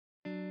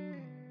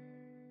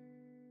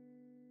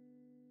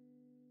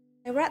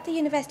We're at the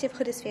University of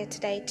Huddersfield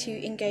today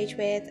to engage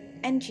with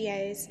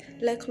NGOs,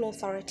 local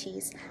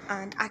authorities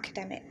and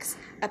academics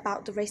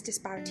about the Race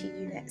Disparity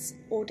Unit's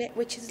audit,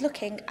 which is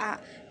looking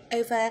at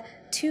over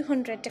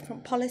 200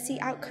 different policy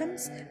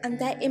outcomes and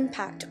their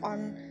impact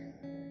on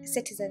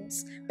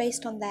citizens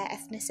based on their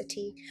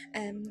ethnicity,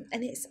 and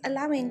it's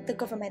allowing the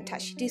government to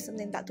actually do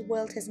something that the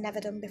world has never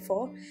done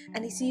before,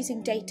 and it's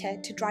using data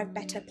to drive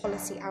better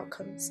policy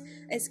outcomes.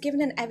 It's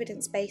given an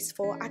evidence base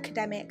for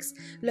academics,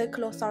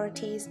 local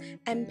authorities,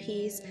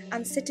 MPs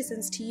and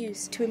citizens to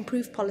use to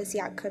improve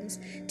policy outcomes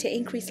to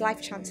increase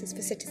life chances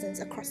for citizens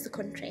across the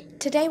country.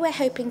 Today we're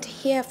hoping to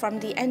hear from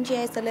the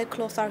NGOs, the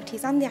local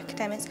authorities and the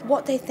academics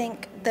what they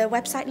think the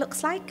website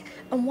looks like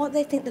and what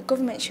they think the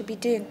government should be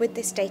doing with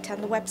this data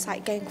and the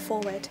website going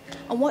forward,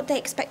 and what they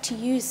expect to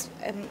use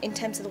in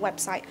terms of the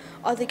website.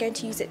 Are they going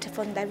to use it to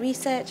fund their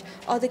research?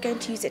 Are they going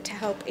to use it to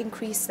help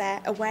increase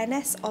their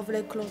awareness of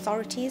local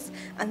authorities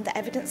and the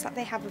evidence that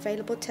they have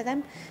available to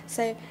them?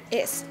 So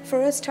it's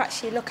for us to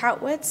actually look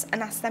outwards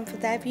and ask them for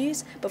their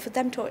views, but for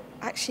them to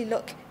actually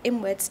look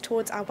inwards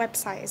towards our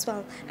website as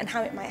well and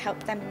how it might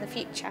help them in the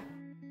future.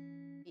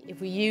 If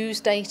we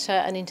use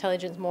data and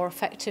intelligence more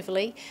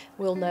effectively,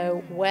 we'll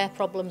know where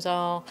problems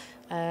are,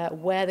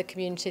 where the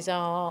communities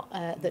are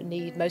that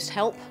need most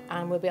help,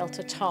 and we'll be able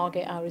to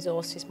target our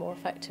resources more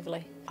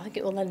effectively. I think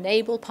it will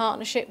enable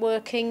partnership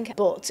working,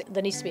 but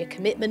there needs to be a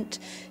commitment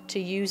to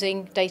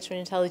using data and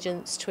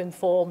intelligence to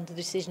inform the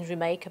decisions we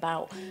make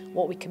about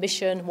what we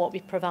commission, what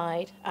we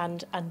provide,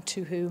 and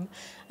to whom.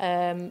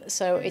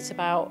 So it's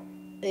about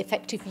the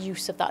effective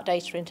use of that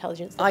data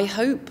intelligence. I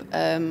hope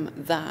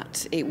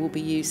that it will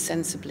be used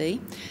sensibly,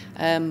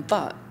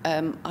 but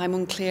I'm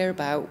unclear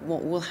about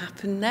what will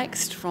happen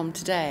next from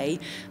today,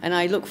 and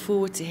I look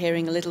forward to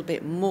hearing a little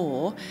bit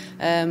more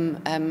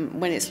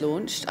when it's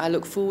launched. I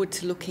look forward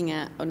to looking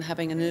at and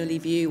having an early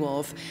view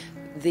of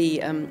the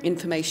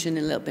information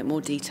in a little bit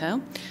more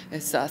detail.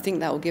 So I think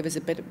that will give us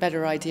a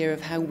better idea of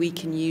how we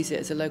can use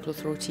it as a local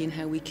authority and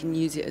how we can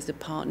use it as a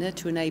partner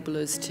to enable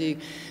us to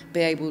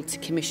be able to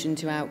commission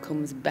to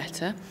outcomes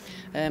better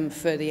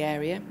for the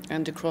area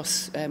and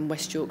across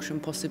West Yorkshire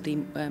and possibly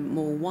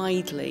more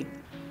widely.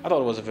 I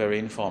thought it was a very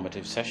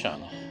informative session,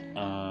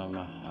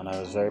 and I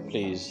was very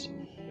pleased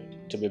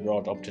to be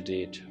brought up to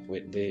date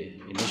with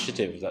the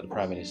initiative that the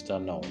Prime Minister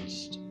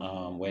announced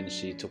when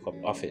she took up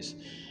office,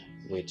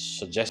 which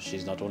suggests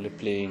she's not only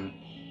paying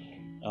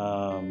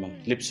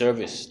lip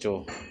service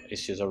to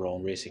issues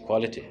around race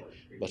equality,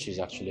 but she's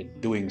actually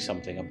doing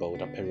something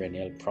about a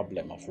perennial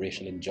problem of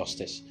racial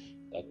injustice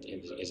that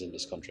is in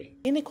this country.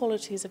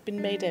 Inequalities have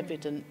been made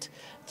evident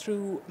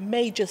through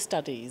major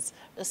studies.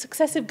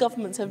 Successive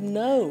governments have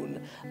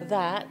known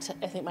that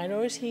ethnic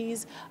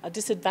minorities are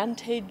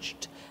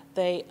disadvantaged,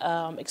 they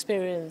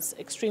experience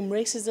extreme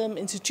racism,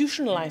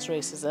 institutionalised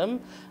racism,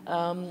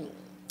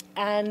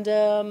 and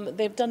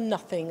they've done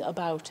nothing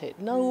about it.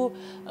 No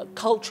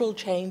cultural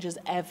change has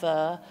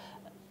ever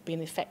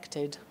been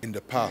effected. In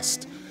the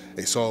past,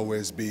 it's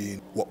always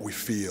been what we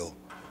feel,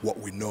 what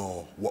we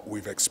know, what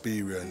we've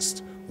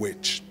experienced,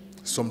 which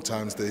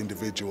sometimes the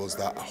individuals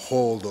that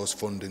hold those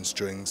funding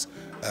strings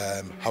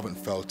haven't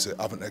felt it,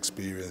 haven't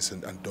experienced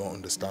and don't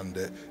understand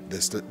it.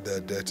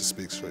 Their data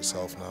speaks for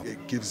itself now.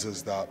 It gives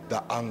us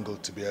that angle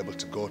to be able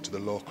to go to the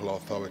local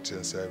authority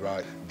and say,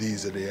 right,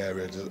 these are the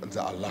areas that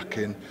are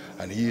lacking,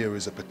 and here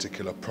is a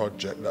particular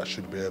project that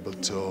should be able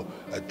to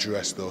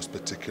address those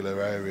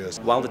particular areas.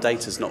 While the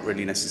data is not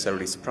really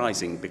necessarily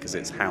surprising because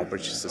it's how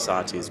British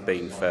society has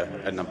been for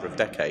a number of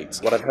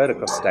decades, what I've heard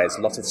across today is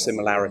a lot of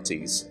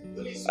similarities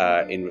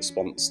in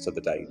response to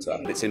the data.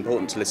 It's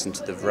important to listen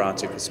to the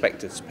variety of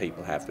perspectives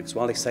people have, because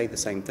while they say the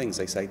same things,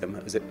 they say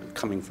them as it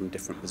coming from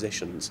different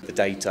positions. The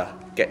data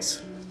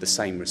gets the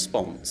same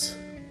response,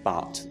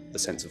 but the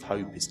sense of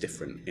hope is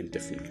different in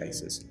different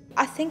cases.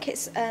 I think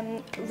it's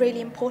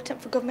really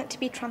important for government to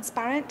be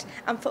transparent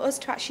and for us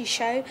to actually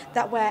show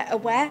that we're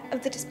aware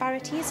of the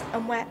disparities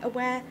and we're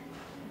aware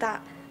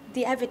that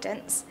the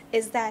evidence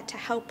is there to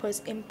help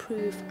us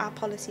improve our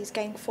policies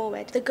going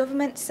forward. The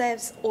government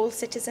serves all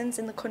citizens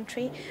in the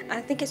country, and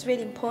I think it's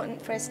really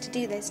important for us to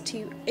do this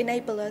to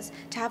enable us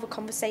to have a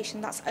conversation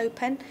that's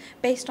open,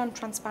 based on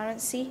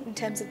transparency in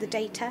terms of the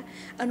data,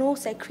 and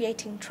also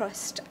creating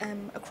trust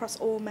across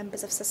all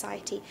members of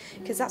society,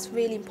 because that's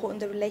really important,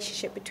 the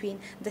relationship between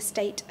the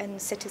state and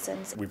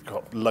citizens. We've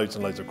got loads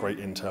and loads of great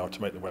intel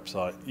to make the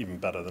website even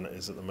better than it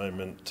is at the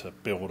moment, to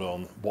build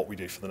on what we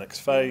do for the next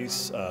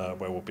phase,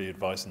 where we'll be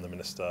advising the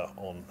Minister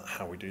on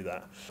how we do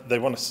that. They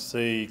want us to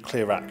see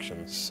clear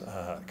actions,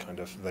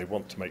 they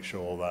want to make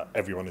sure that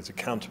everyone is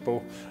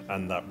accountable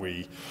and that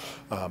we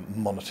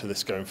monitor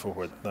this going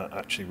forward, that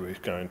actually we're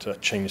going to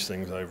change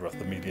things over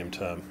the medium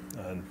term,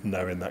 and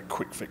knowing that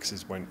quick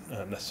fixes won't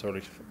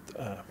necessarily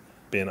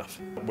be enough.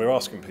 We're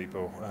asking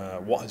people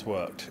what has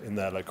worked in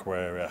their local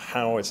area,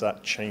 how has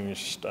that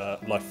changed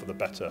life for the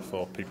better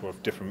for people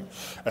of different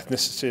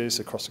ethnicities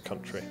across the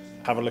country.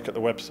 Have a look at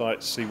the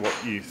website, see what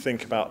you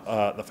think about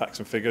the facts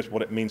and figures,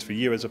 what it means for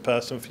you as a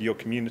person, for your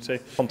community.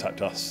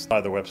 Contact us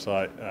via the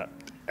website,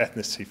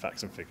 Ethnicity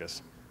Facts and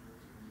Figures.